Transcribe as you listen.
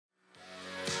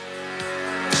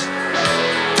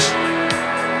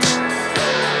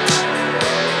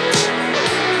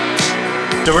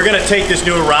So we're going to take this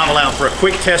new arrival out for a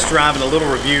quick test drive and a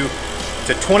little review.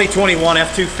 It's a 2021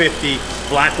 F-250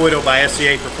 Black Widow by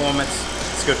SCA Performance.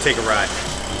 Let's go take a ride.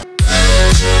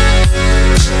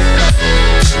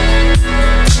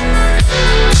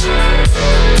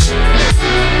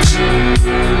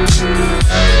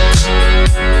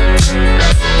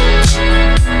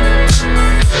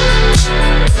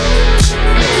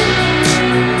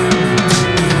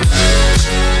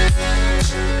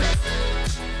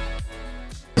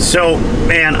 So,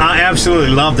 man, I absolutely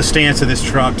love the stance of this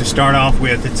truck to start off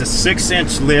with. It's a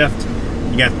 6-inch lift.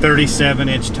 You got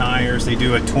 37-inch tires. They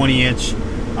do a 20-inch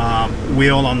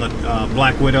wheel on the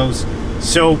Black Widows.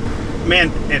 So,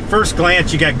 man, at first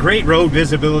glance, you got great road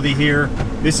visibility here.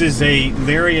 This is a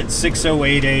Lariat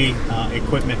 608A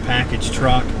equipment package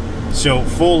truck. So,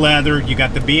 full leather. You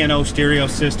got the B&O stereo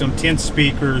system, 10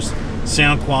 speakers.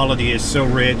 Sound quality is so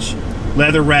rich.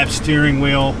 Leather wrapped steering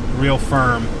wheel, real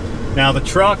firm. Now the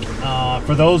truck,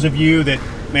 for those of you that,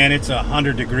 man, it's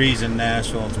 100 degrees in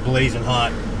Nashville, it's blazing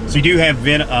hot. So you do have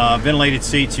ventilated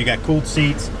seats, you got cooled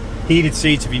seats, heated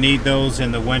seats if you need those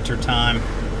in the winter time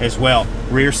as well.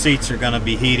 Rear seats are gonna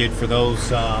be heated for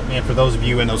those, and for those of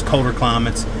you in those colder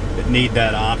climates that need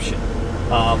that option.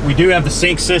 We do have the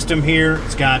sync system here.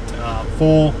 It's got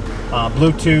full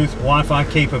Bluetooth, Wi-Fi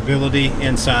capability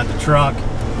inside the truck.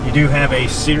 You do have a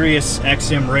Sirius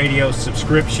XM radio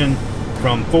subscription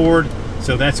from Ford,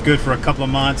 so that's good for a couple of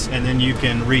months, and then you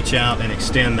can reach out and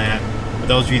extend that for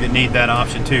those of you that need that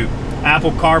option too.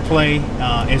 Apple CarPlay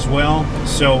as well.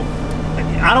 So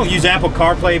I don't use Apple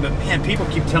CarPlay, but man, people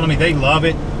keep telling me they love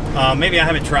it. Maybe I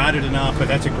haven't tried it enough, but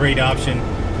that's a great option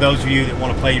for those of you that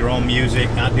want to play your own music.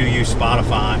 I do use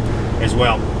Spotify as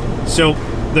well. So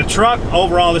the truck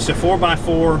overall, this is a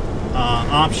 4x4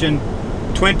 option,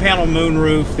 twin panel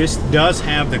moonroof. This does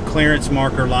have the clearance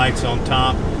marker lights on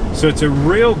top. So it's a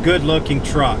real good looking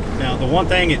truck. Now the one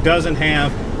thing it doesn't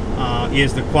have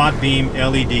is the quad beam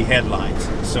LED headlights.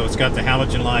 So it's got the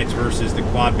halogen lights versus the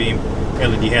quad beam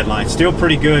LED headlights. Still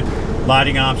pretty good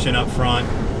lighting option up front,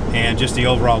 and just the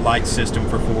overall light system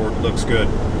for Ford looks good.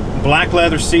 Black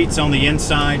leather seats on the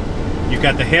inside. You've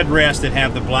got the headrests that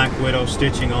have the Black Widow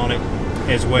stitching on it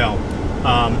as well.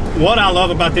 What I love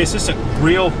about this is a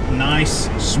real nice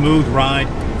smooth ride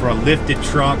for a lifted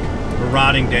truck. We're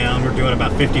riding down, we're doing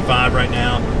about 55 right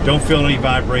now. Don't feel any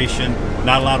vibration,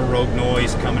 not a lot of road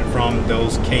noise coming from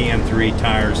those KN3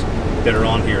 tires that are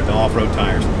on here, the off-road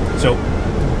tires. So,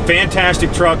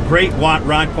 fantastic truck, great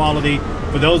ride quality.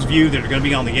 For those of you that are gonna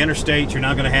be on the interstate, you're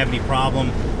not gonna have any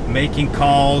problem making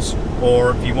calls,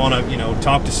 or if you wanna, you know,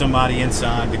 talk to somebody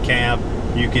inside the cab,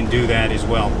 you can do that as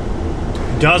well.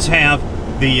 It does have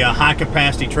the high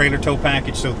capacity trailer tow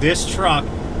package, so this truck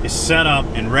is set up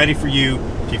and ready for you.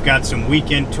 If you've got some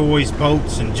weekend toys,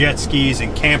 boats and jet skis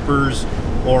and campers,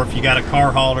 or if you got a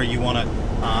car hauler, you want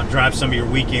to drive some of your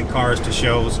weekend cars to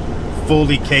shows,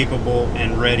 fully capable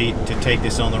and ready to take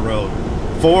this on the road.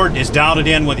 Ford is dialed it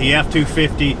in with the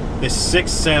F-250. This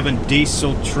 6.7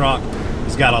 diesel truck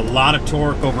has got a lot of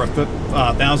torque, over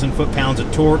 1,000 foot-pounds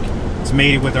of torque. It's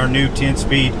mated with our new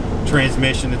 10-speed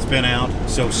transmission that's been out.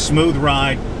 So smooth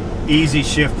ride, easy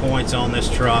shift points on this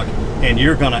truck, and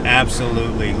you're gonna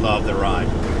absolutely love the ride.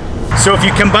 So if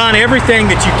you combine everything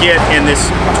that you get in this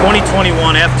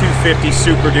 2021 F-250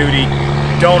 Super Duty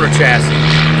donor chassis,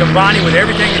 combining with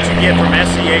everything that you get from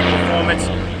SCA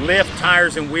Performance, lift,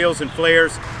 tires, and wheels and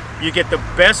flares, you get the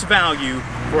best value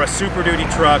for a Super Duty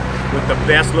truck with the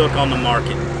best look on the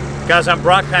market. Guys, I'm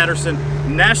Brock Patterson,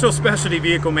 National Specialty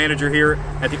Vehicle Manager here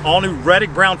at the all-new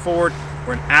Reddick Brown Ford.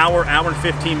 We're an hour and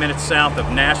 15 minutes south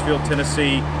of Nashville,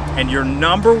 Tennessee, and your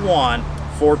 #1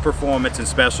 Ford Performance and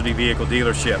Specialty Vehicle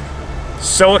dealership.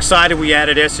 So excited we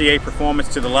added SCA Performance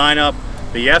to the lineup.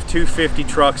 The F-250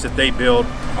 trucks that they build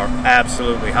are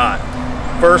absolutely hot.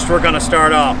 First, we're gonna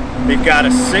start off. They've got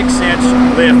a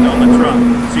 6-inch lift on the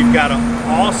truck. So you've got an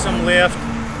awesome lift.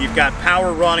 You've got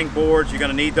power running boards. You're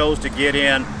gonna need those to get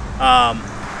in.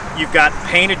 You've got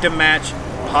painted to match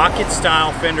pocket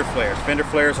style fender flares. Fender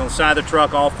flares on the side of the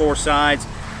truck, all 4 sides.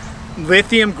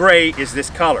 Lithium gray is this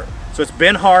color. So it's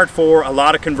been hard for a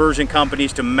lot of conversion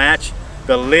companies to match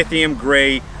the lithium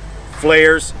gray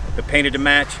flares, the painted to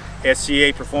match.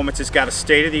 SCA Performance has got a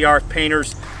state-of-the-art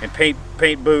painters and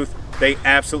paint booth. They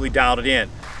absolutely dialed it in.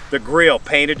 The grille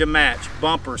painted to match,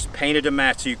 bumpers painted to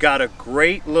match. So you got a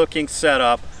great looking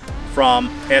setup from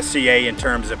SCA in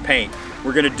terms of paint.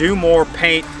 We're gonna do more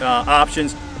paint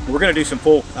options. We're gonna do some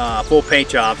full paint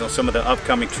jobs on some of the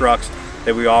upcoming trucks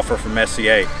that we offer from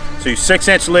SCA. So your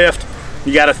 6-inch lift,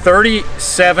 you got a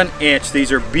 37-inch,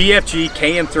 these are BFG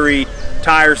KN3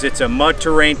 tires. It's a mud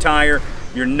terrain tire.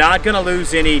 You're not gonna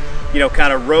lose any you know,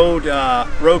 kind of road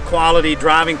quality,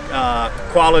 driving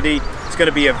quality. It's going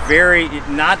to be a very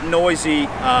not noisy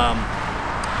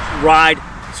ride,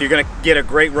 so you're going to get a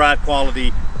great ride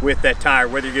quality with that tire.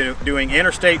 Whether you're doing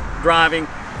interstate driving,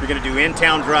 you're going to do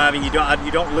in-town driving, you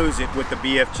don't lose it with the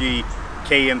BFG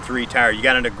KM3 tire. You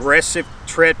got an aggressive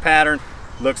tread pattern,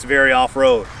 looks very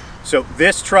off-road. So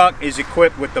this truck is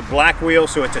equipped with the black wheel,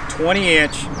 so it's a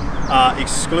 20-inch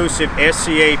exclusive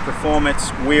SCA Performance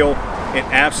wheel. It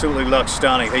absolutely looks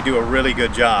stunning. They do a really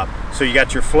good job. So you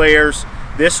got your flares.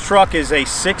 This truck is a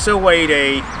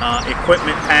 608A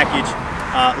equipment package,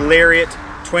 Lariat,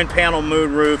 twin panel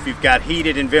moonroof. You've got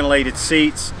heated and ventilated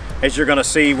seats, as you're gonna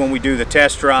see when we do the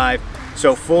test drive.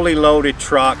 So fully loaded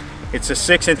truck. It's a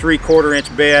 6 3/4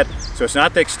 inch bed, so it's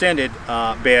not the extended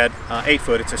bed, 8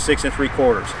 foot, it's a 6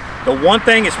 3/4. The one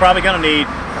thing it's probably gonna need,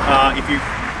 if you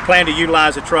plan to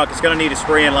utilize the truck, it's gonna need a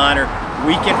spray-in liner.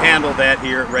 We can handle that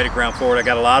here at Reddick Brown Ford. I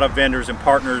got a lot of vendors and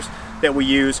partners that we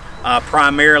use,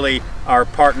 primarily our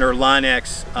partner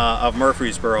Line-X of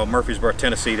Murfreesboro,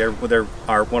 Tennessee. They're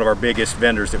one of our biggest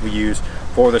vendors that we use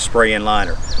for the spray-in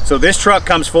liner. So this truck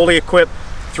comes fully equipped,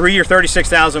 3-year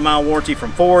 36,000 mile warranty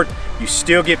from Ford. You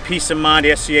still get peace of mind.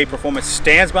 SCA Performance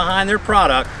stands behind their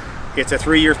product. It's a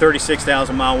 3-year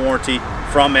 36,000 mile warranty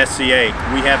from SCA.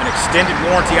 We have an extended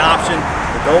warranty option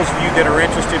for those of you that are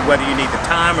interested, whether you need the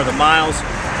time or the miles.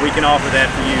 We can offer that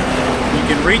for you. You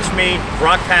can reach me,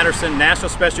 Brock Patterson, National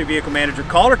Specialty Vehicle Manager.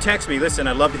 Call or text me. Listen,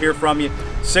 I'd love to hear from you.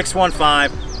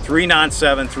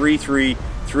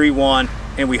 615-397-3331.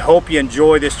 And we hope you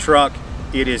enjoy this truck.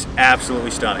 It is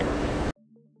absolutely stunning.